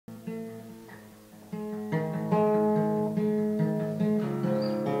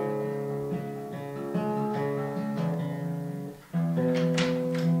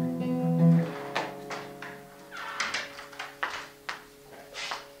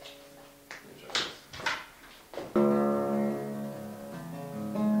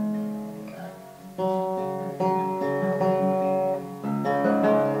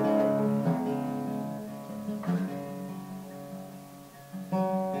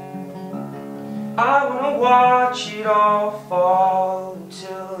I wanna watch it all fall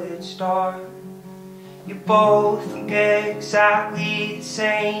until it's dark. You both look exactly the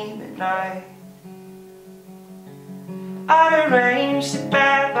same at night. I'd arranged the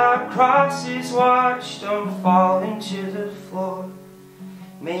bed, our crosses, watched them fall into the floor.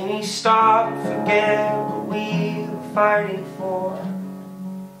 Made me stop and forget what we were fighting for.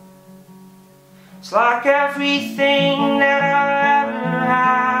 It's like everything that I ever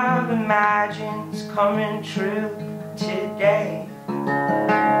have imagined is coming true today.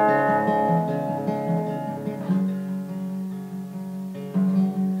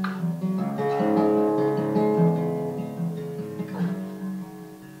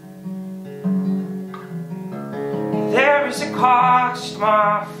 There is a cost,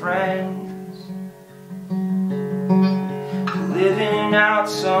 my friends, living out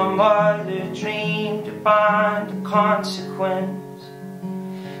some other dream to find a consequence.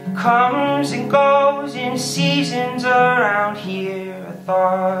 It comes and goes in seasons around here. I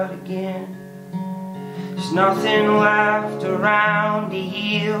thought again, there's nothing left around to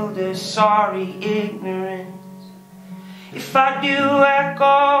heal this sorry ignorance. If I do let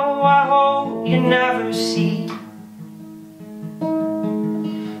go, I hope you never see.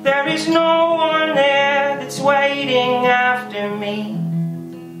 There is no one there that's waiting after me.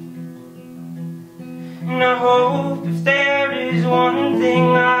 And I hope if there is one thing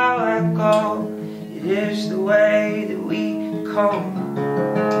I'll let go, it is the way that we cope.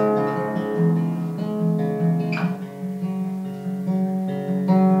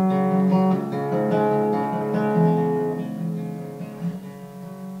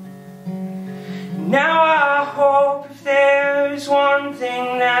 Now I hope if there's one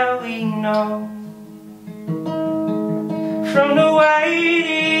thing that we know, from the way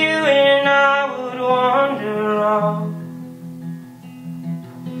that you and I would wander off,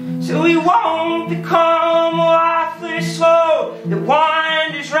 so we won't become a lifeless flow that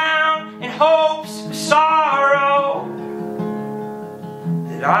wanders round and hopes for sorrow.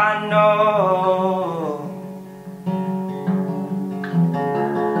 That I know,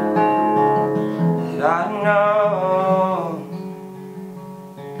 that I know,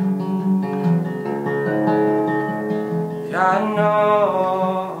 that I know,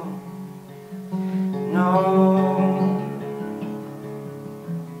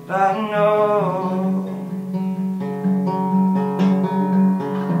 that I know.